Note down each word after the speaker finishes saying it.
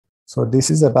So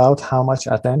this is about how much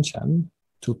attention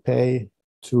to pay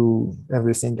to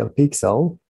every single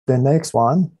pixel. The next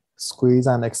one, squeeze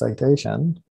and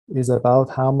excitation, is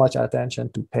about how much attention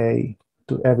to pay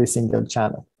to every single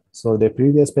channel. So the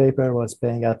previous paper was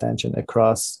paying attention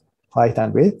across height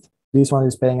and width. This one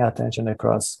is paying attention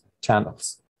across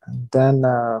channels. And then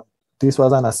this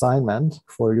was an assignment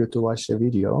for you to watch the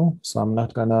video. So I'm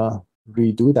not gonna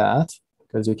redo that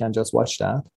because you can just watch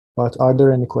that. But are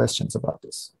there any questions about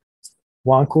this?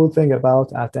 One cool thing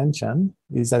about attention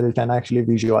is that you can actually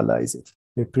visualize it.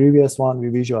 The previous one, we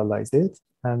visualized it.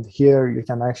 And here you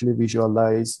can actually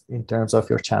visualize in terms of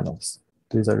your channels.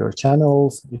 These are your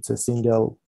channels. It's a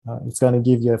single, it's going to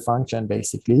give you a function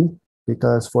basically,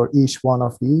 because for each one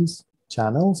of these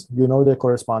channels, you know the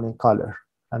corresponding color.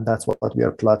 And that's what we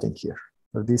are plotting here.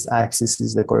 So this axis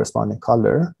is the corresponding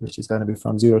color, which is going to be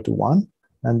from 0 to 1.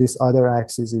 And this other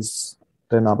axis is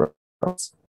the number of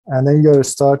rows. And then you're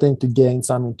starting to gain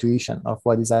some intuition of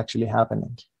what is actually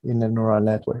happening in a neural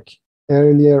network.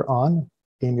 Earlier on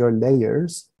in your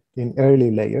layers, in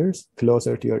early layers,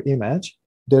 closer to your image,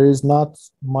 there is not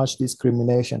much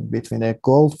discrimination between a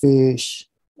goldfish,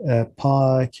 a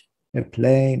pike, a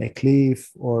plane, a cliff,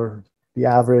 or the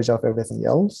average of everything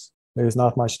else. There is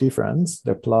not much difference.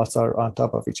 The plots are on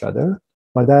top of each other.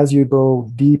 But as you go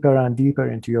deeper and deeper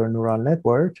into your neural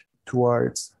network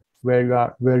towards where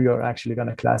you're actually going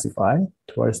to classify,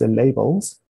 towards the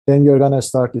labels, then you're going to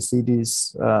start to see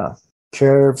these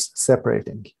curves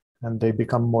separating, and they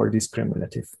become more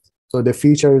discriminative. So the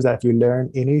features that you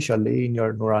learn initially in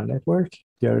your neural network,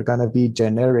 they're going to be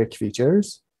generic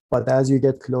features. But as you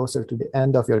get closer to the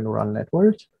end of your neural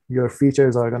network, your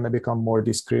features are going to become more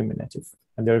discriminative,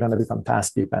 and they're going to become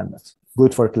task dependent.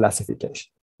 Good for classification.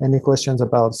 Any questions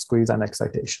about squeeze and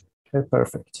excitation? Okay,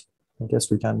 perfect. I guess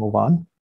we can move on.